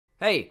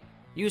Hey,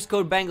 use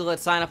code Bengal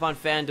at sign up on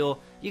FanDuel.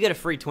 You get a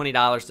free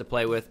 $20 to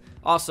play with.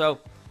 Also,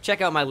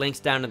 check out my links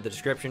down in the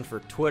description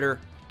for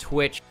Twitter,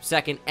 Twitch,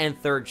 second and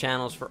third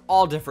channels for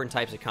all different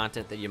types of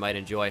content that you might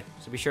enjoy.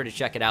 So be sure to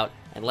check it out,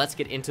 and let's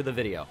get into the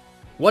video.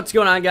 What's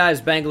going on,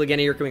 guys? Bengal again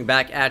here, coming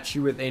back at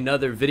you with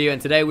another video,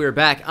 and today we are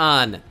back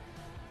on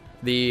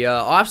the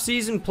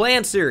off-season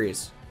plan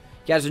series.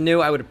 If you guys are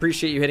new, I would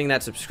appreciate you hitting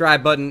that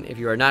subscribe button. If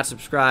you are not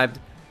subscribed,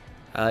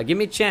 give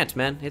me a chance,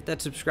 man. Hit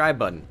that subscribe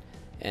button,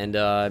 and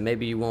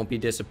maybe you won't be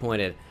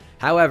disappointed.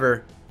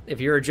 However, if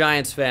you're a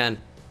Giants fan,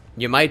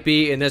 you might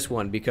be in this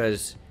one,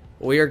 because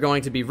we are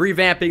going to be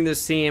revamping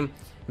this team,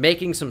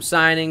 making some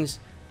signings,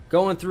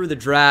 going through the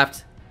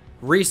draft,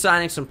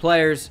 re-signing some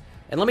players,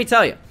 and let me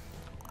tell you,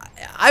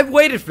 I've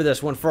waited for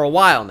this one for a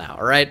while now,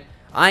 alright?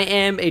 I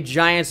am a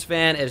Giants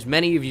fan, as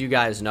many of you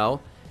guys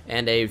know,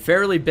 and a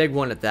fairly big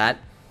one at that.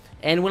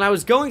 And when I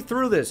was going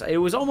through this, it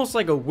was almost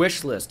like a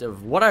wish list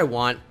of what I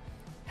want,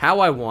 how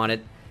I want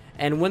it.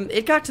 And when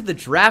it got to the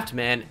draft,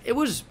 man, it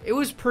was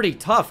pretty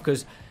tough,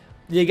 because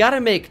you got to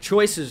make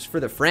choices for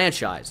the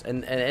franchise,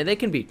 and they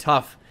can be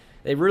tough.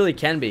 They really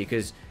can be,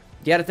 because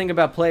you got to think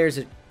about players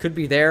that could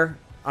be there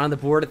on the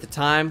board at the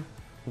time.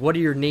 What are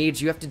your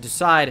needs? You have to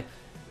decide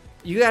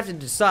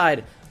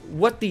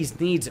what these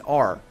needs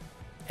are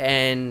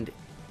and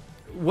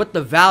what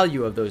the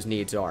value of those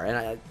needs are.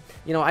 And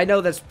I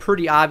know that's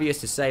pretty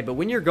obvious to say, but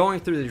when you're going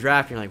through the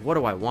draft, you're like, what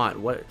do I want?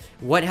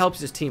 What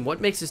helps this team?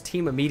 What makes this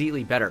team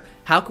immediately better?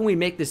 How can we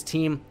make this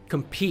team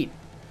compete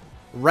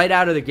right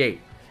out of the gate?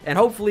 And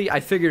hopefully I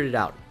figured it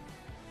out.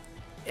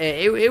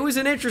 It was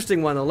an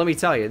interesting one, though, let me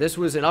tell you. This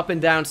was an up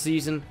and down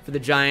season for the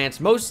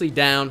Giants, mostly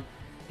down.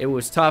 It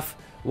was tough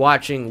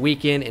watching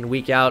week in and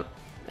week out,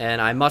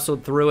 and I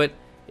muscled through it.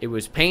 It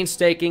was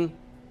painstaking,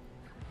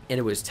 and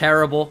it was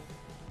terrible.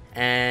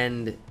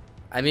 And,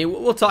 I mean,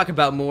 we'll talk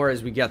about more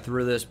as we get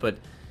through this, but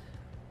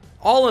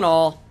all in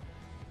all,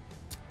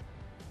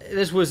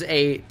 this was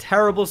a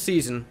terrible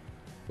season.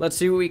 Let's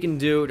see what we can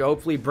do to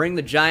hopefully bring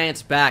the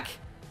Giants back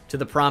to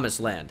the promised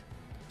land.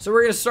 So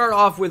we're going to start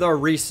off with our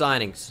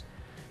re-signings.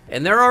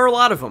 And there are a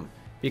lot of them,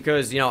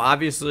 because,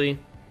 obviously,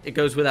 it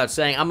goes without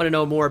saying, I'm going to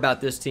know more about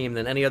this team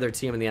than any other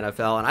team in the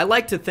NFL. And I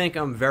like to think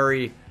I'm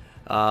very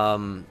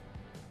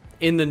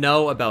in the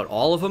know about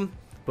all of them.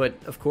 But,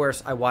 of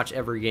course, I watch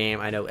every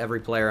game. I know every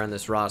player on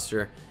this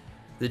roster.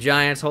 The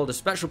Giants hold a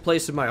special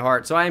place in my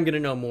heart, so I am going to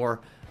know more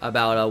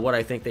about what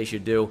I think they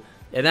should do.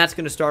 And that's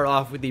going to start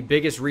off with the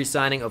biggest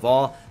re-signing of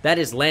all. That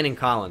is Landon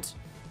Collins.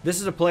 This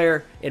is a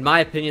player, in my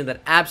opinion,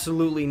 that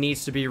absolutely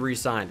needs to be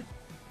re-signed.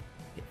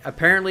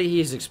 Apparently, he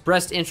has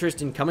expressed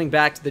interest in coming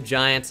back to the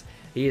Giants.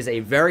 He is a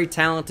very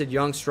talented,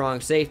 young,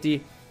 strong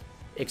safety.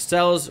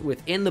 Excels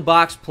within the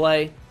box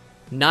play.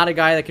 Not a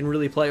guy that can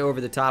really play over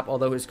the top,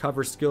 although his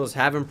cover skills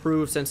have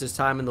improved since his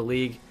time in the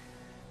league.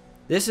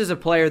 This is a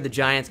player the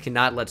Giants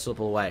cannot let slip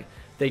away.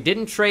 They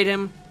didn't trade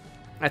him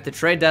at the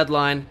trade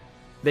deadline.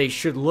 They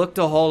should look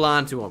to hold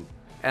on to him.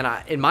 And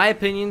in my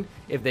opinion,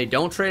 if they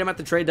don't trade him at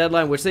the trade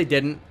deadline, which they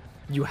didn't,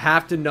 you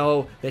have to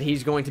know that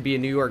he's going to be a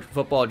New York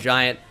Football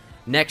Giant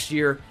next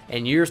year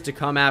and years to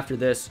come after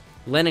this.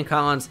 Landon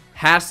Collins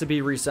has to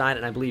be re-signed,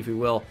 and I believe he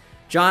will.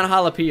 John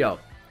Jalapeno,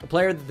 a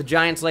player that the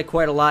Giants like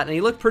quite a lot, and he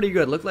looked pretty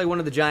good. Looked like one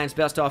of the Giants'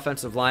 best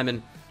offensive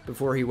linemen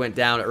before he went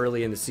down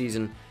early in the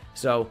season.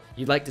 So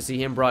you'd like to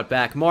see him brought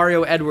back.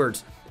 Mario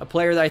Edwards, a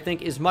player that I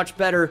think is much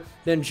better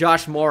than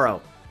Josh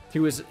Morrow,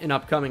 who is an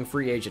upcoming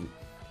free agent.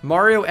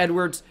 Mario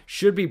Edwards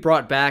should be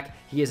brought back.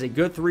 He is a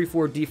good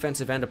 3-4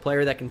 defensive end, a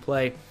player that can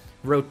play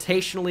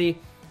rotationally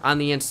on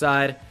the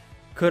inside.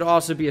 Could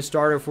also be a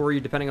starter for you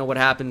depending on what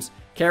happens.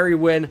 Kerry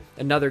Wynn,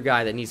 another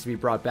guy that needs to be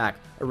brought back.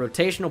 A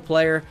rotational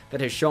player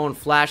that has shown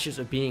flashes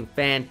of being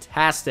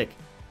fantastic,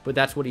 but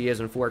that's what he is,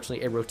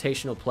 unfortunately, a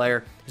rotational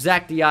player.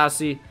 Zach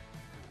Diassi,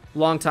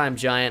 longtime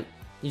Giant.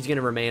 He's going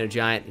to remain a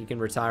Giant. He can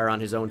retire on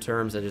his own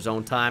terms at his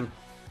own time.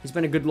 He's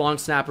been a good long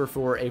snapper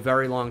for a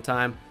very long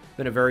time.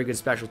 Been a very good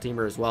special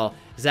teamer as well.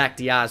 Zach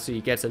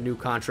Diassi gets a new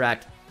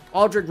contract.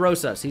 Aldrick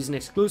Rosas, he's an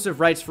exclusive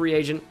rights free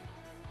agent,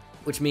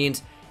 which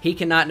means he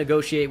cannot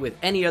negotiate with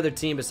any other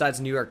team besides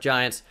the New York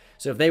Giants.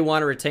 So if they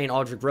want to retain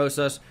Aldrick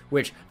Rosas,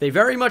 which they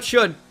very much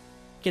should,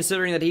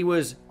 considering that he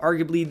was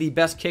arguably the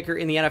best kicker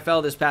in the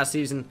NFL this past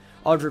season,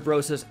 Aldrick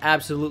Rosas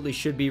absolutely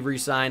should be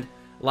re-signed.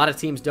 A lot of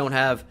teams don't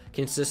have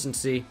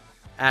consistency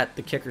at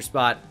the kicker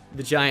spot.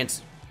 The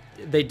Giants,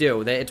 they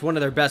do. It's one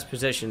of their best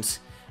positions,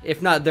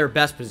 if not their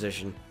best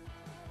position.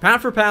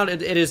 Pound for pound,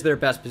 it is their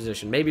best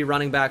position. Maybe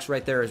running backs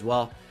right there as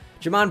well.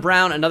 Jamon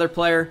Brown, another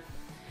player.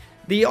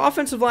 The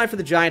offensive line for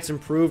the Giants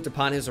improved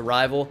upon his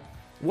arrival.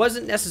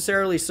 Wasn't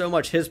necessarily so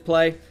much his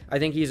play. I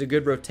think he's a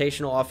good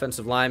rotational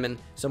offensive lineman,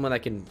 someone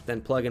that can then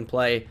plug and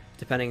play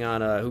depending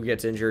on who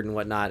gets injured and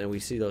whatnot, and we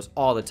see those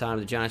all the time.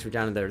 The Giants were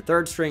down to their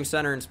third-string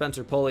center in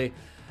Spencer Pulley.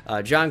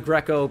 John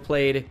Greco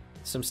played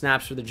some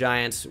snaps for the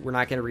Giants. We're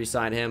not going to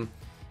re-sign him.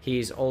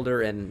 He's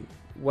older and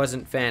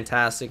wasn't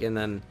fantastic, and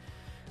then,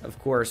 of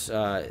course,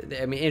 I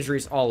mean,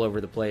 injuries all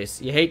over the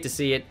place. You hate to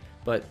see it,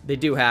 but they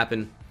do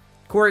happen.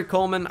 Corey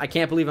Coleman, I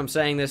can't believe I'm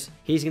saying this.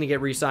 He's going to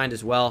get re-signed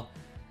as well.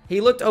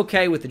 He looked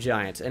okay with the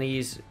Giants, and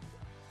he's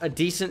a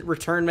decent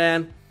return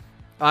man.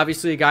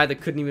 Obviously, a guy that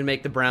couldn't even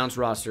make the Browns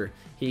roster.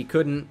 He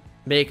couldn't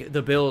make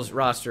the Bills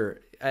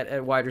roster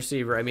at wide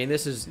receiver. I mean,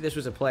 this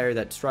was a player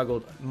that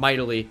struggled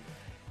mightily.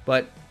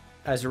 But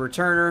as a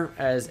returner,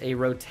 as a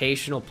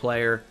rotational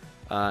player,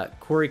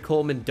 Corey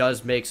Coleman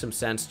does make some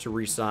sense to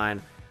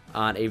re-sign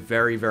on a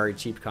very, very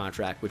cheap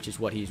contract, which is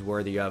what he's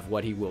worthy of,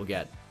 what he will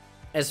get.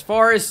 As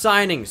far as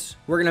signings,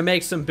 we're going to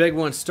make some big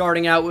ones,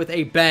 starting out with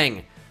a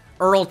bang.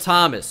 Earl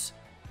Thomas,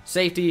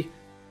 safety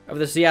of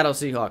the Seattle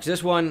Seahawks.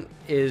 This one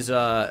is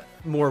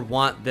more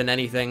want than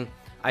anything.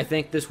 I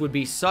think this would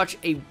be such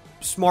a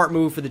smart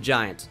move for the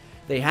Giants.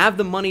 They have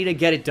the money to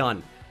get it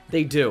done.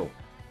 They do.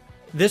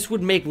 This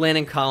would make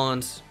Landon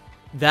Collins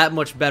that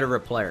much better a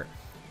player.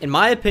 In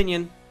my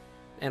opinion,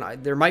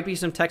 and there might be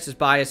some Texas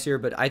bias here,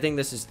 but I think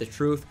this is the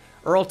truth,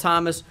 Earl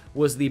Thomas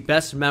was the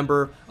best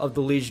member of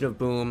the Legion of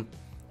Boom,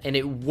 and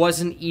it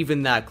wasn't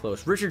even that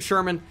close. Richard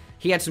Sherman,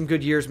 he had some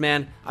good years,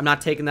 man. I'm not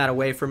taking that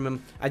away from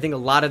him. I think a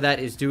lot of that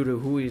is due to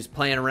who he's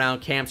playing around.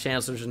 Cam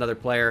Chancellor's another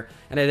player,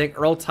 and I think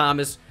Earl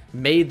Thomas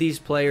made these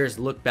players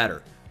look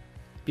better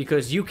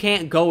because you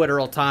can't go at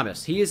Earl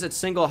Thomas. He is a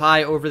single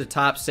high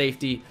over-the-top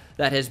safety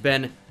that has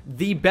been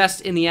the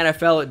best in the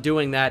NFL at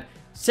doing that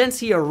since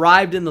he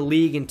arrived in the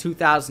league in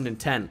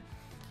 2010.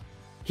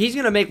 He's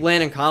going to make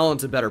Landon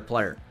Collins a better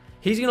player.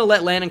 He's going to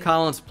let Landon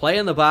Collins play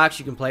in the box.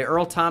 You can play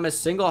Earl Thomas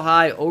single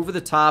high over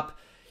the top.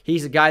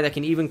 He's a guy that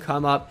can even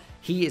come up.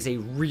 He is a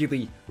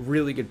really,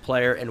 really good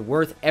player and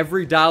worth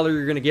every dollar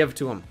you're going to give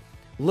to him.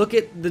 Look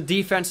at the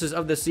defenses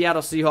of the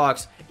Seattle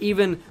Seahawks,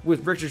 even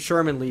with Richard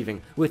Sherman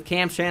leaving, with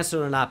Cam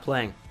Chancellor not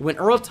playing. When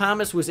Earl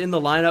Thomas was in the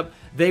lineup,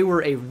 they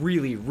were a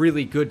really,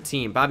 really good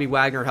team. Bobby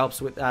Wagner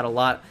helps with that a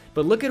lot.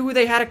 But look at who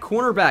they had at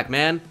cornerback,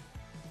 man.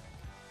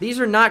 These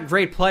are not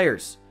great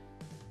players.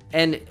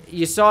 And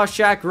you saw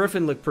Shaq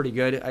Griffin look pretty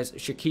good.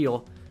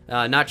 Shaquille,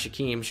 not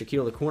Shaquem,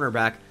 Shaquille the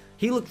cornerback.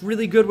 He looked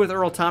really good with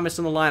Earl Thomas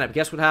in the lineup.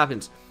 Guess what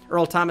happens?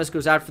 Earl Thomas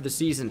goes out for the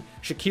season.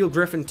 Shaquille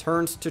Griffin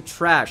turns to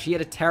trash. He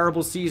had a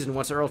terrible season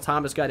once Earl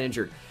Thomas got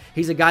injured.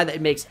 He's a guy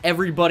that makes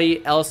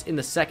everybody else in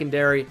the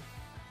secondary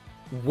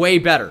way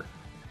better.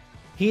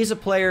 He's a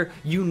player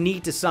you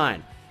need to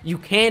sign. You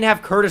can't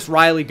have Curtis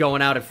Riley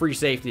going out at free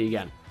safety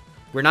again.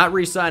 We're not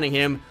re-signing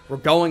him. We're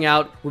going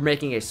out. We're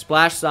making a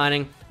splash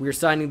signing. We are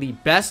signing the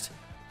best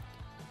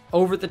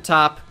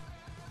over-the-top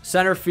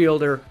center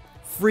fielder,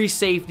 free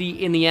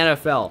safety in the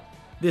NFL.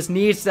 This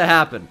needs to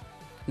happen.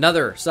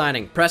 Another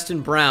signing,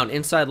 Preston Brown,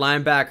 inside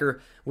linebacker,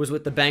 was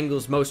with the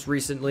Bengals most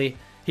recently.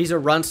 He's a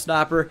run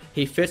stopper.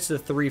 He fits the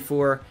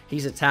 3-4.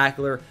 He's a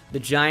tackler. The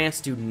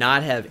Giants do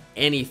not have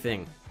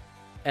anything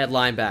at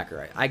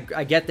linebacker. I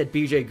get that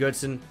B.J.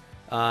 Goodson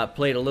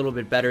played a little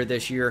bit better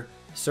this year.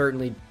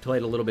 Certainly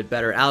played a little bit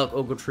better. Alec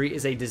Ogletree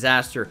is a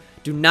disaster.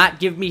 Do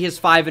not give me his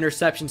 5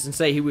 interceptions and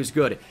say he was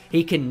good.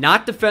 He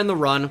cannot defend the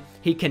run.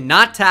 He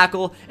cannot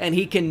tackle. And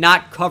he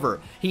cannot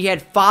cover. He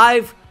had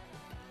 5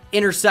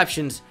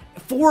 interceptions.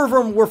 4 of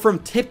them were from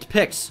tipped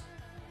picks.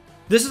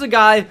 This is a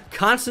guy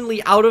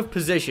constantly out of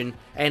position,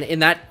 and in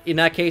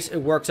that case, it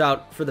works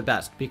out for the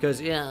best because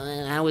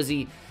how is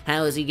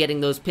he getting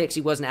those picks?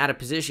 He wasn't out of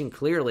position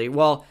clearly.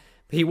 Well,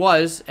 he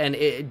was, and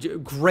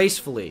it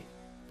gracefully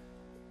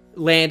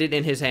landed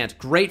in his hands.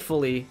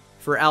 Gratefully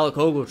for Alec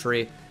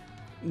Ogletree.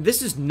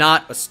 This is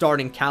not a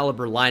starting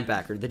caliber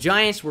linebacker. The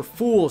Giants were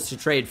fools to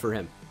trade for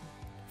him.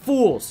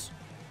 Fools.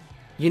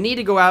 You need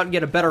to go out and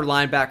get a better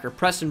linebacker.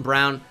 Preston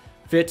Brown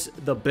fits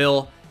the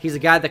bill. He's a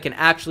guy that can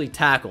actually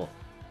tackle.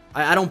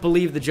 I don't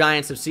believe the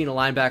Giants have seen a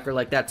linebacker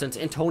like that since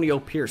Antonio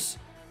Pierce.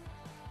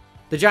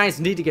 The Giants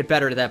need to get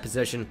better at that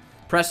position.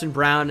 Preston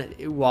Brown,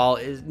 while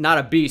is not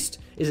a beast,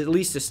 is at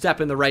least a step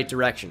in the right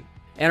direction.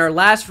 And our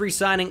last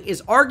re-signing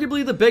is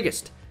arguably the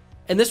biggest.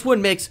 And this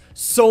one makes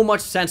so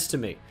much sense to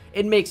me.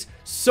 It makes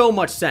so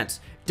much sense.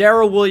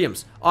 Darrell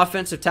Williams,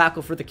 offensive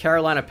tackle for the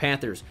Carolina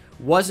Panthers,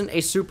 wasn't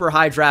a super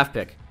high draft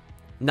pick.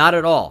 Not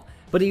at all.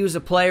 But he was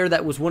a player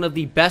that was one of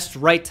the best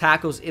right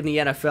tackles in the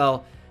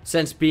NFL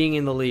since being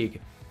in the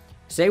league.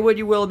 Say what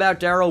you will about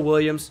Darrell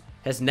Williams,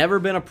 has never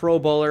been a Pro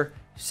Bowler,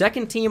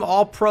 second team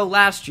All-Pro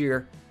last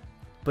year,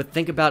 but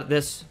think about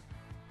this.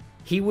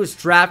 He was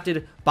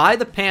drafted by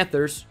the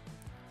Panthers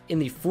in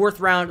the 4th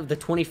round of the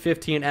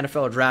 2015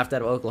 NFL Draft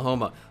out of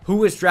Oklahoma. Who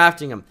was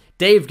drafting him?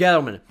 Dave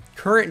Gettleman,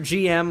 current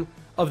GM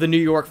of the New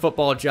York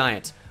Football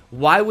Giants.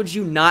 Why would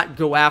you not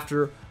go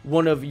after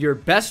one of your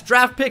best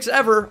draft picks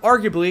ever,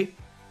 arguably,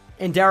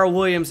 and Darrell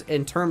Williams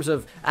in terms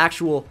of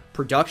actual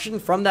production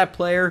from that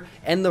player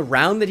and the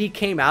round that he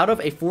came out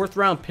of, a 4th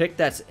round pick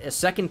that's a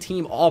second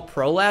team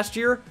All-Pro last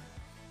year?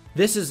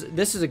 This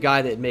is a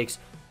guy that makes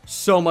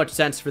so much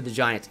sense for the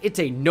Giants. It's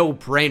a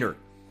no-brainer.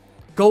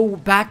 Go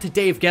back to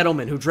Dave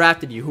Gettleman, who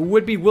drafted you, who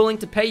would be willing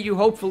to pay you,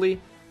 hopefully,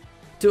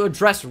 to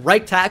address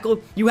right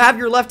tackle. You have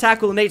your left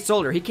tackle, Nate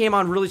Solder. He came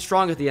on really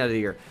strong at the end of the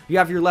year. You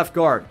have your left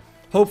guard.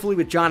 Hopefully,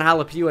 with John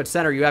Halapio at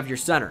center, you have your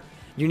center.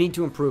 You need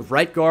to improve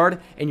right guard,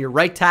 and your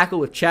right tackle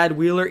with Chad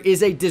Wheeler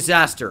is a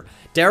disaster.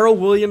 Darrell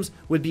Williams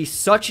would be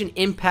such an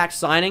impact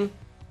signing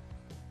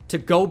to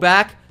go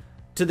back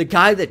to the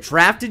guy that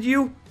drafted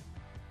you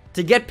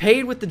to get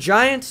paid with the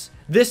Giants.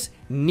 This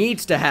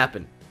needs to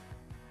happen.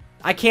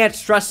 I can't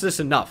stress this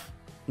enough.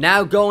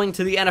 Now going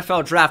to the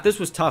NFL draft. This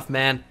was tough,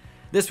 man.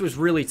 This was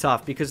really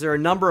tough because there are a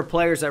number of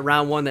players at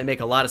round 1 that make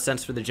a lot of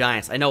sense for the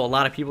Giants. I know a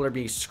lot of people are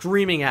being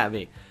screaming at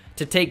me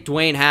to take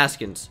Dwayne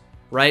Haskins,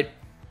 right?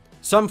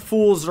 Some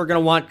fools are going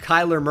to want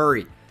Kyler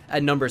Murray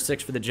at number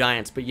 6 for the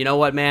Giants. But you know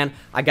what, man?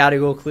 I got to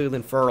go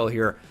Cleveland Ferrell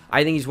here.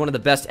 I think he's one of the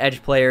best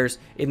edge players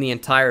in the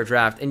entire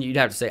draft. And you'd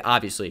have to say,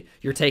 obviously,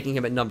 you're taking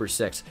him at number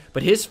 6.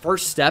 But his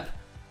first step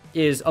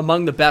is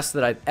among the best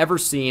that I've ever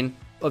seen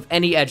of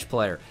any edge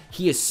player.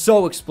 He is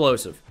so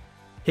explosive.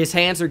 His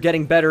hands are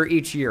getting better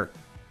each year.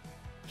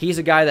 He's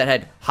a guy that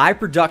had high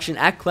production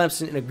at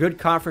Clemson in a good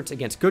conference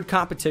against good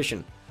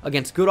competition,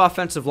 against good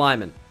offensive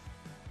linemen.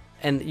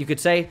 And you could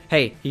say,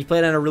 hey, he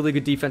played on a really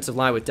good defensive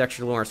line with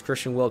Dexter Lawrence,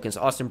 Christian Wilkins,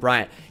 Austin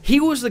Bryant. He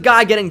was the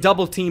guy getting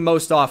double teamed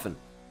most often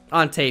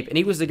on tape, and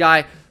he was the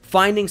guy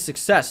finding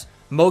success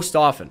most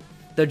often.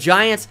 The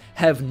Giants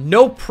have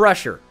no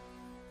pressure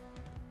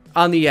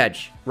on the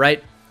edge,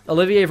 right?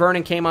 Olivier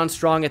Vernon came on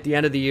strong at the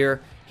end of the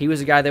year. He was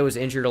a guy that was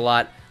injured a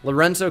lot.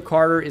 Lorenzo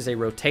Carter is a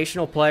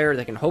rotational player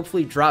that can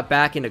hopefully drop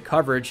back into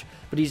coverage,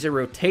 but he's a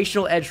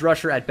rotational edge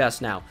rusher at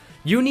best now.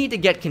 You need to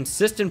get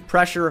consistent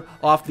pressure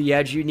off the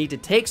edge. You need to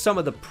take some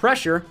of the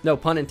pressure, no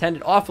pun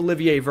intended, off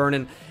Olivier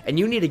Vernon, and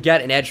you need to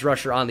get an edge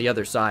rusher on the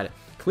other side.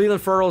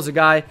 Cleveland Ferrell is a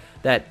guy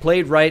that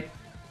played right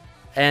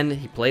end,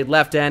 he played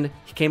left end.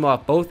 He came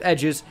off both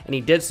edges, and he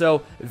did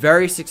so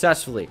very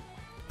successfully.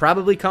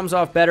 Probably comes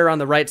off better on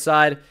the right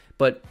side,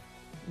 but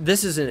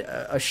this is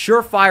a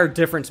surefire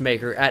difference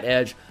maker at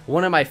edge.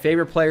 One of my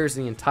favorite players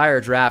in the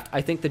entire draft.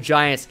 I think the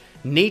Giants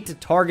need to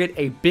target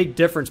a big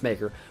difference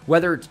maker.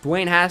 Whether it's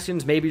Dwayne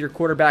Haskins, maybe your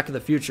quarterback of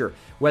the future.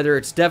 Whether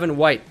it's Devin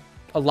White,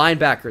 a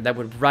linebacker that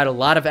would provide a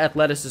lot of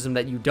athleticism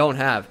that you don't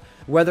have.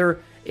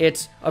 Whether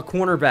it's a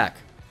cornerback,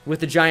 which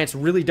the Giants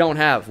really don't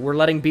have. We're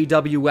letting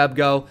B.W. Webb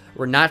go.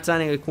 We're not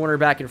signing a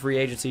cornerback in free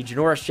agency.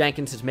 Janoris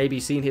Jenkins has maybe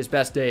seen his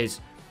best days.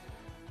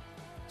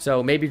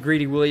 So maybe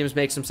Greedy Williams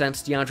makes some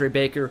sense. DeAndre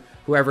Baker,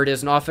 whoever it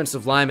is, an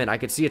offensive lineman. I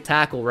could see a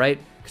tackle, right?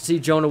 Could see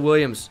Jonah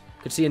Williams.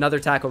 Could see another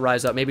tackle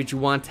rise up. Maybe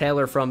Juwan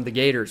Taylor from the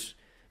Gators,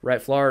 right?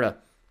 Florida.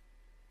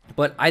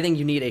 But I think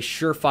you need a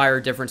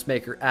surefire difference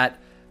maker at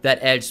that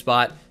edge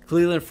spot.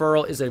 Cleveland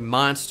Ferrell is a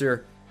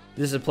monster.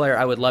 This is a player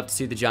I would love to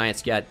see the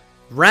Giants get.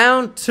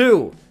 Round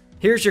 2.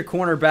 Here's your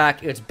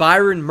cornerback. It's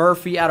Byron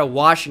Murphy out of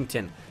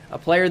Washington. A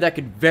player that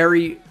could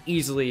very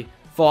easily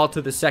fall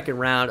to the second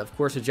round. Of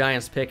course, the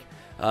Giants pick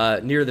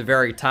near the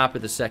very top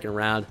of the second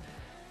round.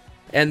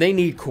 And they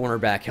need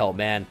cornerback help,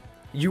 man.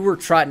 You were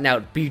trotting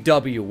out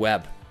B.W.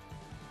 Webb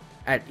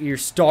at your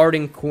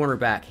starting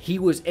cornerback. He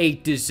was a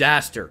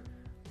disaster.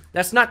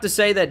 That's not to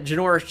say that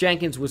Janoris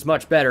Jenkins was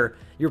much better.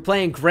 You're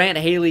playing Grant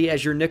Haley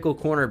as your nickel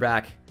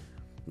cornerback.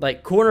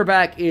 Like,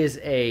 cornerback is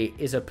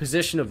a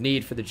position of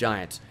need for the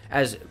Giants,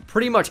 as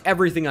pretty much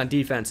everything on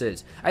defense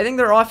is. I think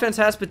their offense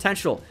has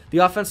potential. The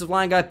offensive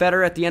line got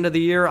better at the end of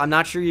the year. I'm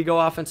not sure you go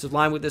offensive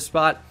line with this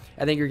spot.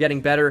 I think you're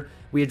getting better.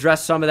 We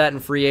addressed some of that in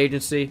free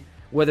agency.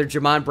 Whether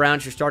Jamon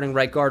Brown's your starting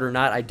right guard or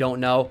not, I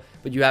don't know.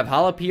 But you have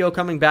Jalapeno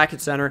coming back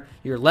at center.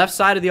 Your left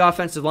side of the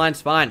offensive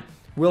line's fine.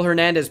 Will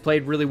Hernandez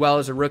played really well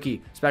as a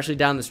rookie, especially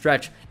down the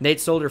stretch.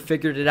 Nate Solder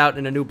figured it out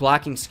in a new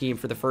blocking scheme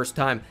for the first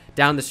time.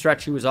 Down the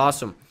stretch, he was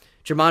awesome.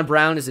 Jamon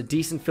Brown is a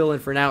decent fill-in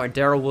for now, and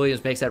Darrell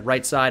Williams makes that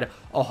right side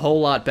a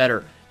whole lot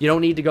better. You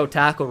don't need to go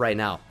tackle right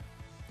now.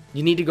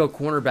 You need to go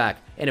cornerback.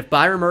 And if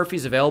Byron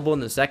Murphy's available in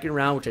the second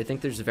round, which I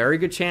think there's a very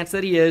good chance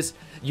that he is,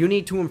 you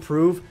need to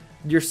improve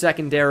your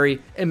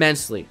secondary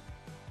immensely.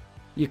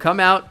 You come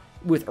out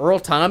with Earl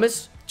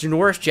Thomas,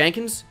 Janoris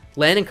Jenkins,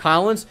 Landon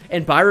Collins,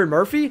 and Byron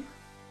Murphy?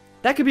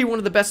 That could be one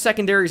of the best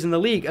secondaries in the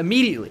league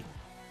immediately.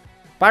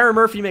 Byron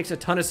Murphy makes a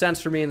ton of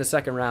sense for me in the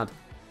second round.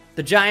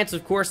 The Giants,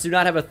 of course, do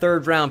not have a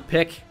third-round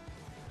pick,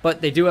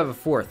 but they do have a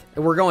fourth.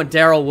 And we're going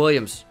Darrell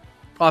Williams,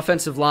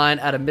 offensive line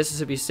out of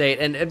Mississippi State.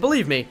 And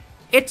believe me,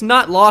 it's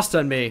not lost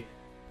on me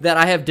that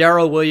I have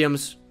Darrell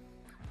Williams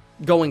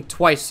going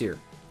twice here.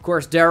 Of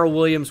course, Darrell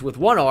Williams with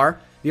 1R,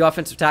 the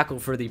offensive tackle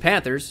for the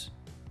Panthers,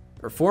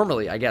 or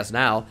formerly, I guess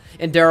now,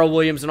 and Darrell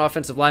Williams, an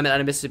offensive lineman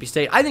out of Mississippi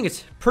State. I think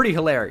it's pretty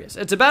hilarious.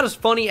 It's about as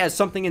funny as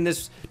something in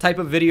this type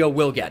of video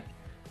will get.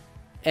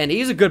 And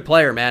he's a good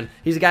player, man.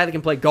 He's a guy that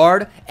can play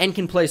guard and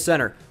can play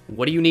center.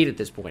 What do you need at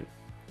this point?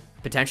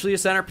 Potentially a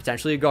center,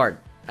 potentially a guard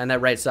on that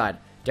right side.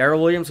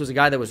 Darrell Williams was a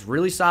guy that was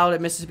really solid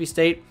at Mississippi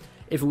State.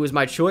 If it was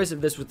my choice,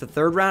 if this was the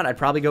third round, I'd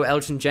probably go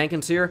Elgin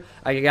Jenkins here.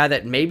 A guy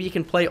that maybe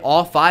can play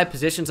all 5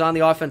 positions on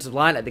the offensive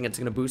line. I think it's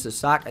going to boost his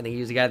stock. I think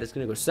he's a guy that's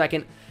going to go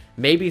second,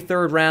 maybe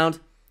third round.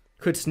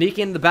 Could sneak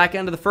in the back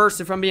end of the first,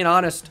 if I'm being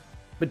honest.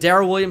 But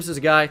Darrell Williams is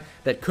a guy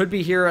that could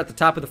be here at the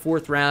top of the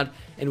 4th round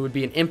and would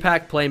be an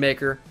impact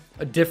playmaker,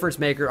 a difference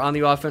maker on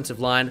the offensive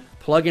line.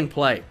 Plug and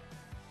play.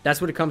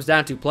 That's what it comes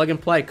down to. Plug and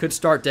play. Could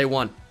start day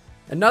 1.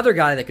 Another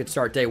guy that could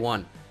start day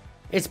 1.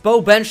 It's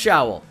Bo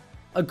Benchowel,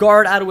 a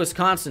guard out of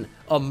Wisconsin,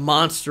 a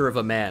monster of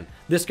a man.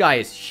 This guy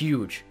is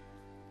huge.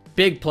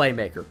 Big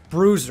playmaker,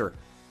 bruiser.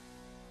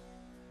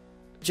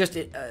 Just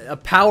a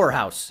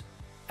powerhouse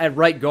at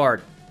right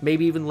guard.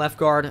 Maybe even left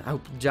guard. I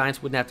hope the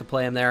Giants wouldn't have to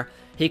play him there.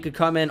 He could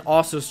come in,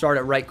 also start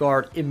at right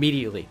guard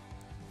immediately.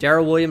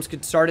 Darrell Williams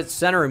could start at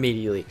center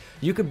immediately.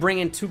 You could bring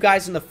in 2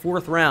 guys in the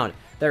 4th round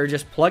that are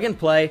just plug and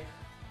play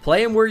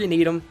them where you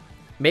need them,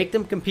 make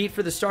them compete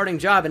for the starting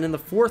job, and in the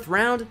 4th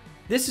round,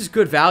 this is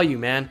good value,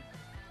 man.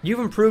 You've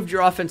improved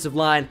your offensive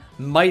line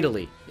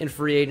mightily in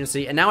free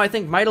agency, and now I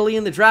think mightily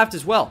in the draft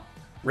as well.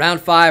 Round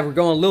 5, we're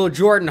going Lil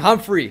Jordan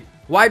Humphrey,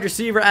 wide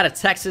receiver out of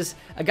Texas,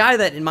 a guy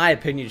that, in my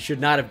opinion,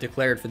 should not have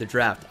declared for the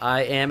draft.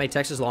 I am a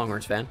Texas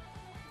Longhorns fan.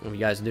 I don't know if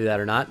you guys knew that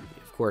or not.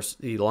 Of course,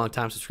 the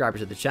longtime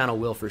subscribers of the channel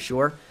will for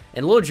sure.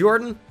 And Lil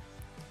Jordan,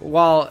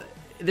 while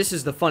this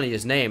is the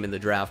funniest name in the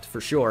draft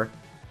for sure,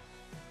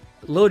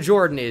 Lil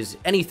Jordan is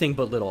anything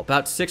but little.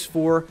 About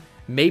 6'4",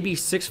 maybe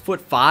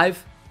 6'5".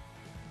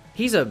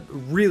 He's a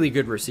really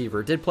good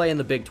receiver. Did play in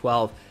the Big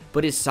 12,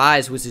 but his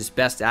size was his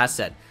best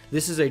asset.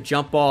 This is a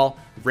jump ball,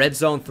 red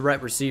zone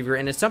threat receiver,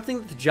 and it's something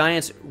that the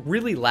Giants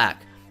really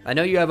lack. I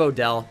know you have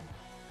Odell.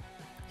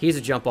 He's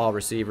a jump ball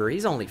receiver.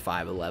 He's only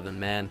 5'11",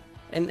 man.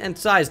 And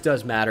size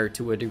does matter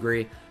to a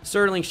degree.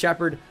 Sterling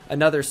Shepard,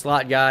 another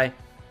slot guy.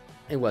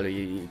 And what are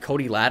you,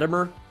 Cody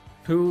Latimer,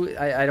 who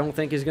I don't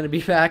think is going to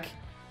be back.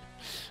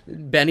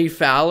 Benny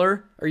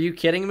Fowler, are you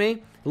kidding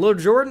me? Lil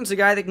Jordan's a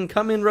guy that can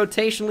come in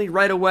rotationally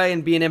right away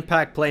and be an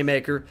impact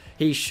playmaker.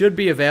 He should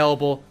be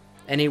available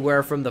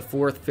anywhere from the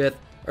 4th, 5th,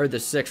 or the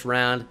 6th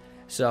round.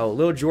 So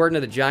Lil Jordan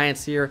of the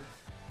Giants here,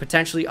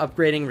 potentially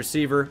upgrading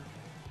receiver,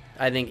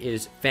 I think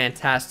is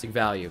fantastic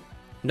value.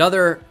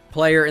 Another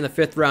player in the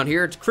 5th round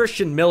here, it's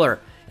Christian Miller,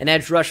 an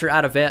edge rusher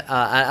out of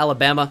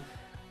Alabama.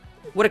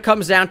 What it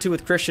comes down to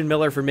with Christian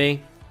Miller for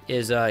me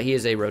is he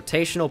is a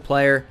rotational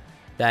player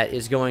that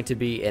is going to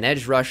be an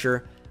edge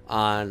rusher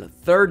on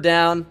 3rd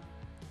down,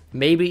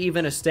 maybe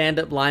even a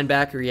stand-up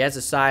linebacker. He has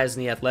the size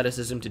and the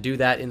athleticism to do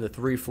that in the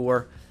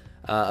 3-4.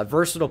 A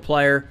versatile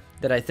player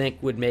that I think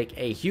would make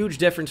a huge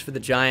difference for the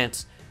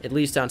Giants, at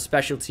least on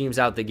special teams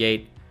out the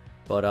gate.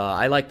 But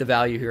I like the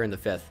value here in the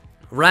 5th.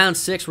 Round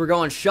 6, we're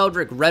going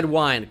Sheldrick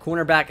Redwine,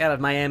 cornerback out of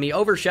Miami,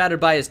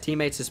 overshadowed by his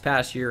teammates this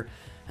past year,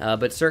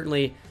 but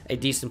certainly a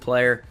decent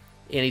player,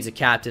 and he's a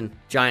captain.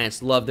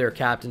 Giants love their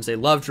captains. They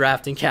love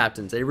drafting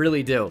captains. They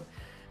really do.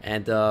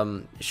 And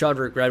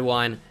Sheldrick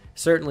Redwine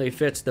certainly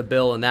fits the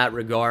bill in that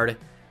regard.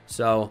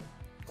 So,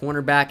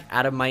 cornerback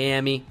out of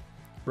Miami,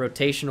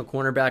 rotational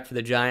cornerback for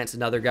the Giants,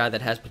 another guy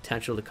that has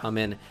potential to come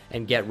in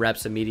and get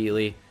reps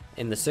immediately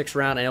in the 6th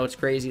round. I know it's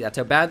crazy. That's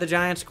how bad the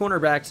Giants'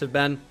 cornerbacks have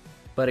been,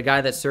 but a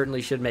guy that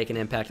certainly should make an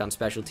impact on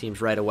special teams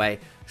right away.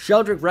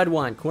 Sheldrick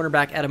Redwine,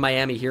 cornerback out of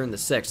Miami here in the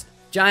 6th.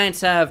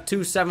 Giants have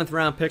 2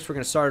 7th-round picks. We're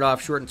going to start it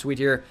off short and sweet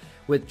here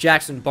with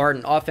Jackson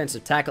Barton,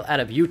 offensive tackle out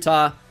of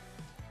Utah.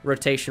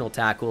 Rotational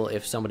tackle.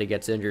 If somebody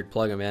gets injured,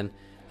 plug him in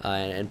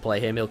and play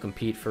him. He'll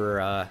compete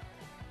for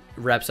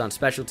reps on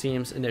special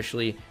teams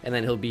initially, and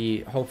then he'll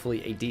be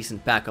hopefully a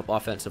decent backup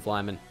offensive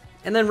lineman.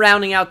 And then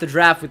rounding out the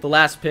draft with the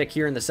last pick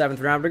here in the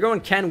 7th round, we're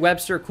going Ken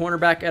Webster,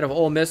 cornerback out of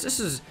Ole Miss. This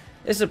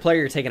is a player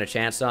you're taking a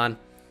chance on.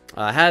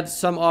 Had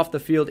some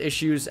off-the-field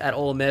issues at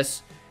Ole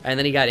Miss, and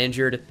then he got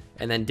injured,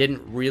 and then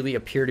didn't really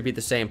appear to be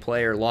the same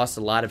player. Lost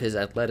a lot of his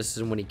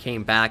athleticism when he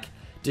came back.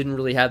 Didn't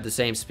really have the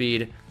same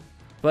speed.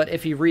 But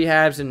if he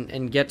rehabs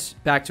and gets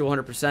back to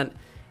 100%,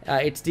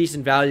 it's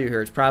decent value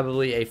here. It's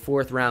probably a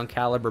 4th-round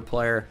caliber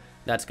player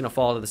that's going to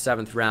fall to the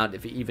 7th round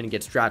if he even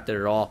gets drafted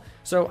at all.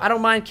 So I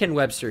don't mind Ken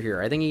Webster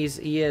here. I think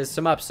he has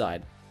some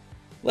upside.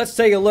 Let's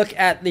take a look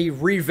at the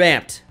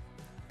revamped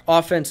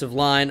offensive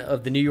line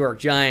of the New York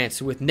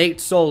Giants with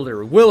Nate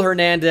Solder, Will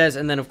Hernandez,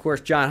 and then, of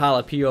course, John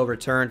Jalapeno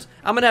returns.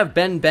 I'm going to have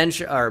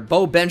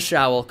Bo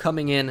Benchowel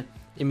coming in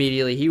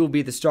immediately. He will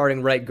be the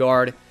starting right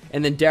guard.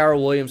 And then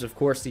Darrell Williams, of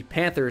course, the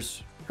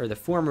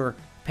former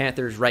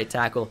Panthers right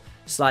tackle,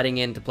 sliding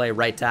in to play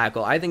right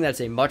tackle. I think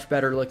that's a much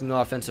better looking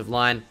offensive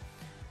line.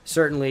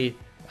 Certainly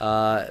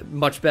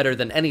much better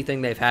than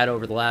anything they've had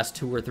over the last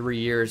 2 or 3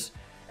 years.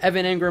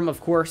 Evan Ingram, of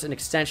course, an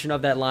extension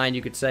of that line,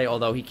 you could say,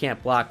 although he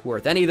can't block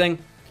worth anything.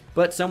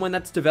 But someone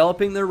that's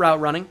developing their route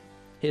running.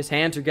 His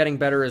hands are getting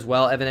better as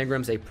well. Evan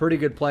Ingram's a pretty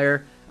good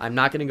player. I'm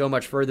not going to go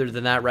much further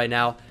than that right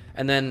now.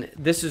 And then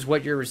this is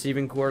what your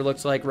receiving core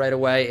looks like right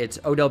away. It's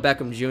Odell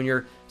Beckham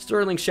Jr.,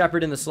 Sterling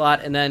Shepard in the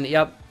slot, and then,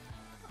 yep,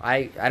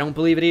 I don't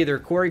believe it either,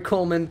 Corey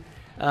Coleman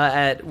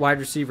at wide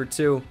receiver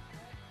 2.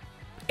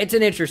 It's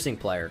an interesting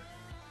player.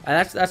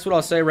 That's what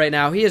I'll say right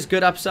now. He has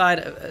good upside,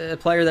 a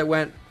player that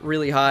went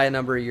really high a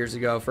number of years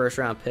ago,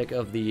 1st-round pick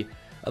of the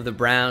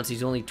Browns.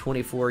 He's only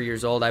 24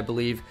 years old, I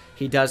believe.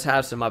 He does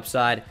have some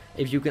upside.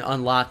 If you can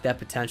unlock that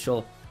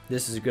potential,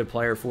 this is a good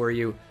player for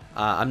you.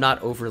 I'm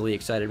not overly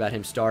excited about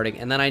him starting.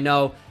 And then I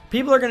know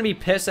people are going to be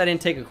pissed I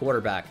didn't take a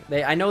quarterback.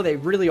 I know they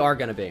really are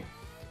going to be.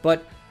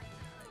 But,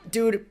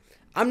 dude,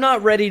 I'm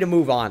not ready to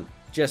move on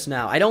just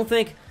now. I don't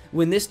think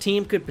when this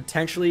team could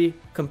potentially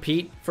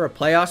compete for a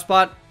playoff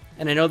spot,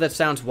 And I know that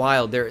sounds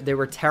wild. They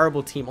were a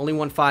terrible team. Only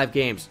won 5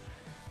 games.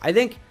 I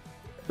think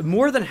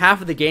more than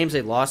half of the games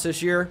they lost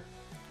this year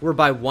were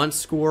by 1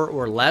 score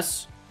or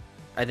less.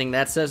 I think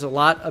that says a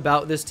lot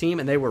about this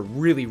team, and they were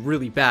really,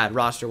 really bad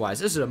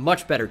roster-wise. This is a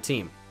much better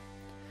team.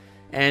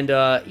 And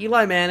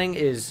Eli Manning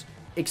is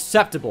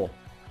acceptable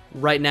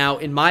right now,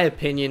 in my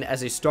opinion,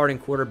 as a starting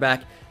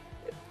quarterback.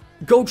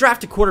 Go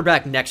draft a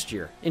quarterback next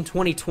year in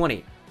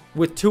 2020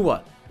 with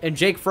Tua and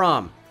Jake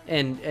Fromm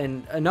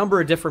and a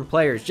number of different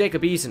players.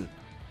 Jacob Eason.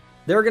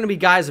 There are going to be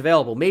guys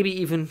available.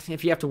 Maybe even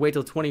if you have to wait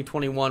till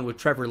 2021 with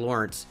Trevor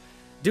Lawrence.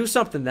 Do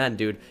something then,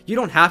 dude. You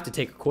don't have to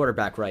take a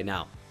quarterback right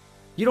now.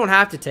 You don't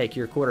have to take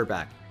your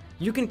quarterback.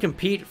 You can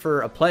compete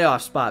for a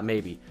playoff spot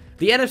maybe.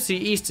 The NFC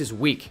East is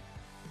weak.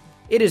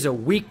 It is a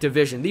weak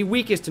division. The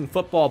weakest in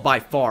football by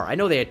far. I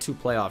know they had 2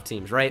 playoff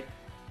teams, right?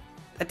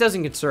 That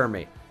doesn't concern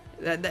me.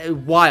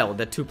 Wild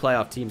that 2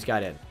 playoff teams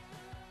got in.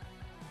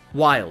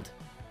 Wild.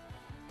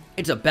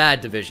 It's a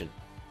bad division.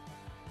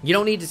 You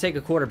don't need to take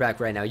a quarterback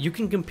right now. You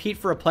can compete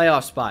for a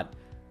playoff spot.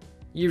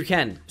 You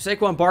can.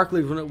 Saquon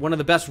Barkley, one of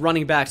the best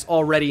running backs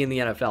already in the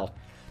NFL.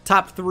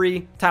 Top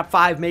 3, top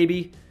 5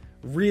 maybe.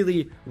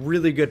 Really,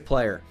 really good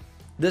player.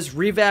 This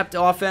revamped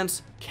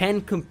offense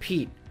can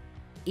compete.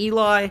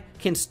 Eli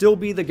can still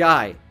be the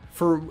guy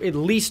for at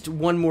least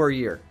 1 more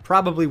year.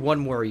 Probably 1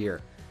 more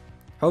year.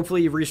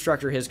 Hopefully you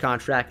restructure his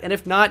contract. And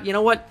if not, you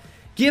know what?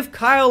 Give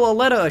Kyle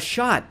Aletta a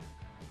shot.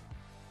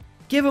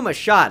 Give him a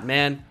shot,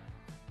 man.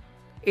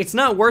 It's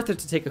not worth it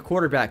to take a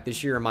quarterback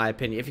this year, in my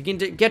opinion. If you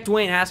can get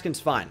Dwayne Haskins,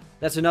 fine.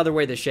 That's another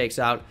way this shakes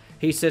out.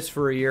 He sits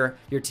for a year.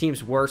 Your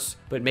team's worse,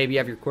 but maybe you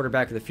have your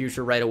quarterback of the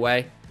future right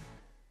away.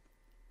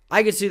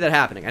 I could see that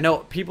happening. I know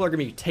people are going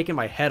to be taking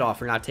my head off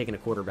for not taking a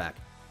quarterback.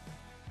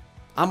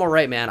 I'm all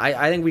right, man.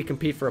 I think we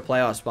compete for a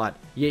playoff spot.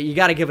 You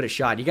got to give it a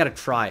shot. You got to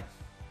try.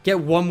 Get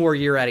 1 more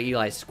year out of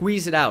Eli.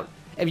 Squeeze it out.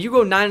 If you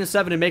go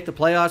 9-7 and make the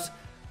playoffs,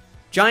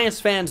 Giants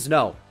fans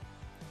know.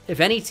 If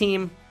any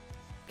team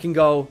can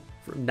go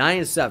from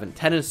 9-7,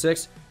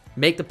 10-6,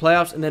 make the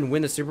playoffs, and then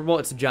win the Super Bowl,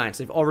 it's the Giants.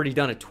 They've already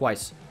done it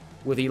twice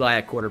with Eli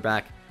at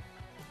quarterback.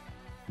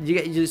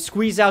 You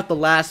squeeze out the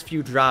last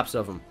few drops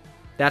of them.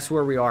 That's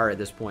where we are at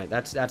this point.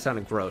 That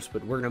sounded gross,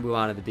 but we're going to move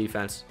on to the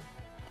defense.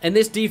 And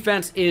this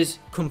defense is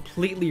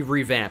completely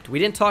revamped. We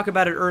didn't talk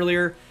about it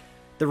earlier.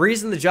 The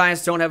reason the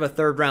Giants don't have a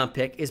 3rd-round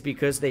pick is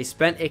because they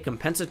spent a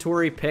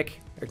compensatory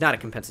pick, or not a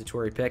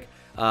compensatory pick,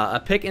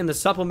 a pick in the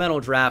supplemental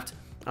draft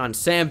on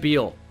Sam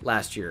Beal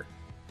last year,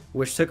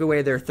 which took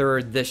away their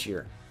 3rd this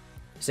year.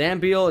 Sam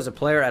Beal is a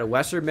player out of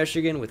Western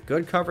Michigan with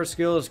good cover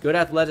skills, good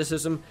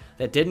athleticism,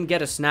 that didn't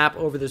get a snap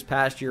over this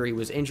past year. He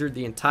was injured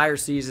the entire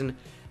season.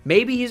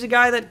 Maybe he's a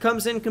guy that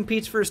comes in,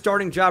 competes for a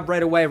starting job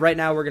right away. Right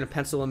now, we're going to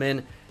pencil him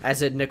in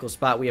as a nickel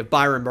spot. We have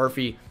Byron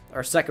Murphy,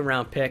 our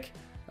 2nd-round pick,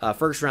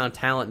 1st-round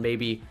talent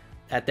maybe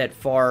at that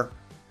far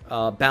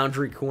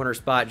boundary corner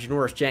spot.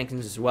 Janoris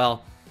Jenkins as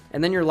well.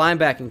 And then your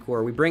linebacking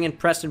core. We bring in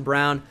Preston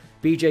Brown,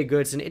 B.J.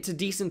 Goodson. It's a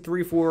decent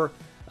 3-4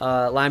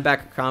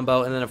 linebacker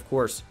combo. And then, of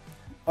course,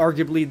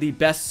 arguably the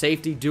best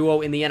safety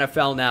duo in the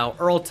NFL now,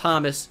 Earl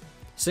Thomas,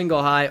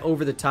 single high,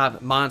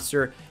 over-the-top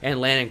monster, and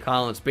Landon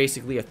Collins,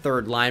 basically a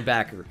 3rd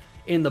linebacker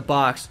in the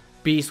box.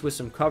 Beast with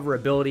some cover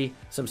ability,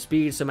 some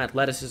speed, some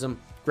athleticism,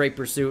 great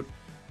pursuit.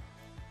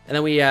 And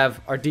then we have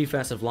our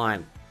defensive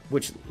line,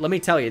 which, let me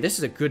tell you, this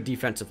is a good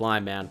defensive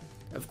line, man.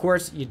 Of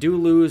course, you do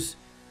lose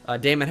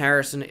Damon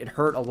Harrison. It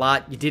hurt a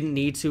lot. You didn't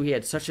need to. He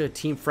had such a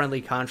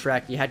team-friendly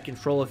contract. You had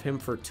control of him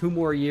for 2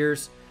 more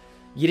years.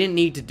 You didn't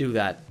need to do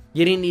that.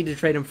 You didn't need to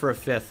trade him for a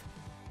 5th.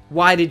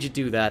 Why did you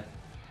do that?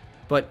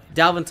 But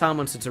Dalvin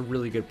Tomlinson's a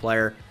really good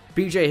player.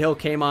 B.J. Hill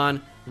came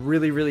on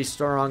really, really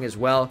strong as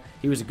well.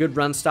 He was a good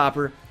run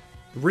stopper,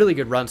 really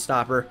good run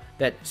stopper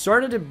that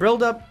started to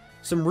build up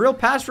some real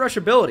pass rush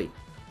ability.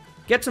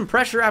 Get some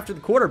pressure after the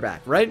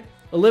quarterback, right?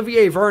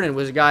 Olivier Vernon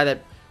was a guy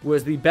that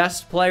was the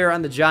best player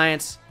on the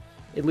Giants,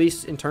 at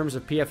least in terms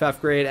of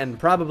PFF grade and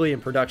probably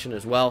in production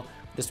as well,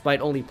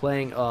 despite only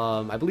playing,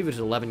 I believe it was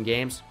 11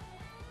 games.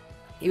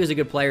 He was a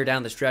good player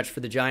down the stretch for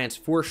the Giants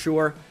for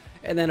sure.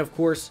 And then, of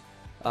course,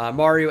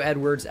 Mario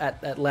Edwards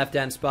at left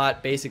end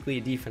spot, basically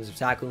a defensive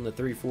tackle in the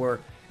 3-4.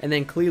 And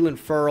then Cleveland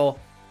Ferrell,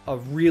 a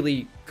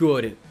really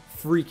good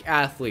freak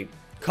athlete,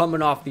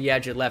 coming off the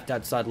edge at left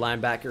outside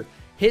linebacker.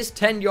 His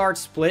 10-yard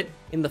split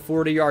in the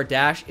 40-yard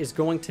dash is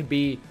going to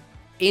be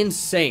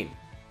insane.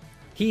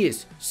 He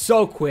is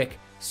so quick,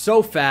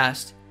 so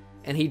fast,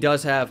 and he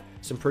does have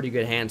some pretty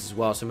good hands as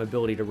well, some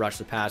ability to rush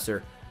the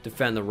passer,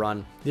 defend the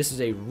run. This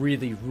is a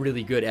really,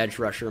 really good edge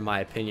rusher in my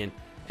opinion,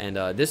 and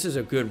this is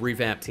a good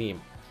revamped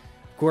team.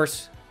 Of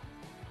course,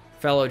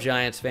 fellow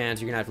Giants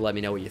fans, you're going to have to let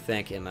me know what you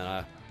think, and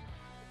I'm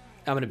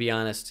going to be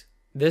honest.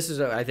 This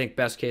is, I think,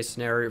 best case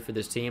scenario for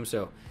this team,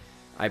 so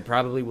I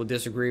probably will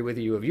disagree with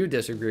you if you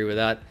disagree with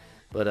that,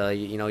 but,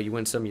 you know, you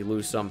win some, you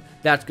lose some.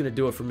 That's going to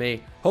do it for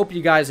me. Hope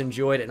you guys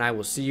enjoyed, and I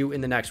will see you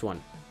in the next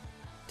one.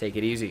 Take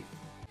it easy.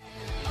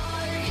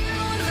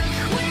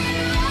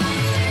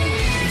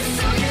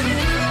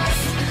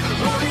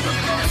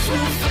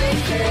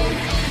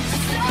 We'll